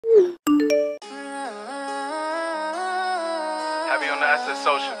That's the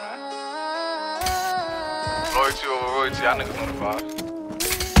social, man. Loyalty over royalty, y'all niggas know the vibes.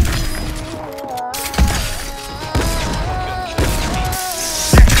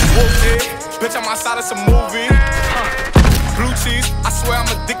 Whoopty, bitch, I'm outside of some movie. Blue cheese, I swear I'm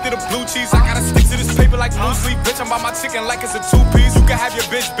addicted to blue cheese. I gotta stick to this paper like blue sleep. Bitch, I'm by my chicken like it's a two-piece. You can have your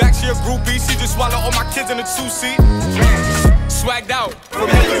bitch back, she a groupie. She just swallow all my kids in a two-seat. Swagged out,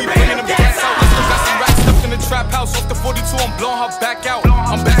 familiar, we bringing them gas out. I still got some racks stuffed in the trap house. Off the 42, I'm blowing her back out.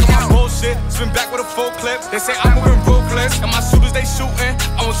 I'm back on my bullshit, spin back with a full clip. They say I'm moving ruthless, and my shooters they shooting.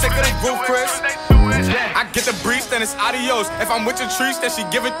 I won't take her, they roof, Chris. I get the breeze, then it's adios. If I'm with your trees, then she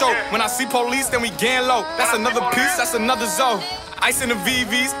give it though. When I see police, then we gang low. That's another piece, that's another zone. Ice in the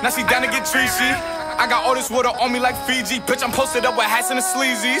VVs, now she down to get treachy. I got all this water on me like Fiji. Bitch, I'm posted up with hats and the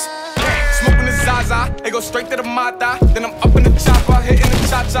sleazies. Smoking the Zaza, it go straight to the mata. Then I'm up in the chopper, hitting the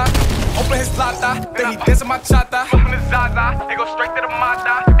cha-cha. Open his lata, then he dancing my chata. Smoking the Zaza, it go straight to the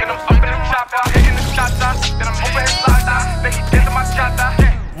mata. Then I'm up in the chopper, hitting the cha-cha. Then I'm open his lata, then he dancing my chata.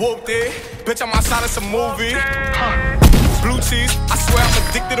 Whoopty, bitch, I'm outside of some movie. Blue cheese, I swear I'm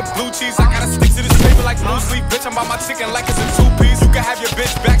addicted to blue cheese. I gotta stick to this paper like blue sleep. Bitch, I'm by my chicken like it's a two-piece. You can have your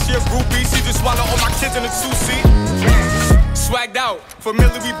bitch back, she a groupie. She just swallow all my kids in a two-seat. Swagged out,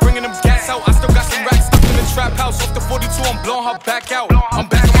 familiar, we bringing them gas out. I still got some racks stuffed in the trap house. Off the 42, I'm blowing her back out. I'm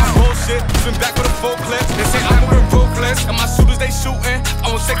back on my bullshit, spin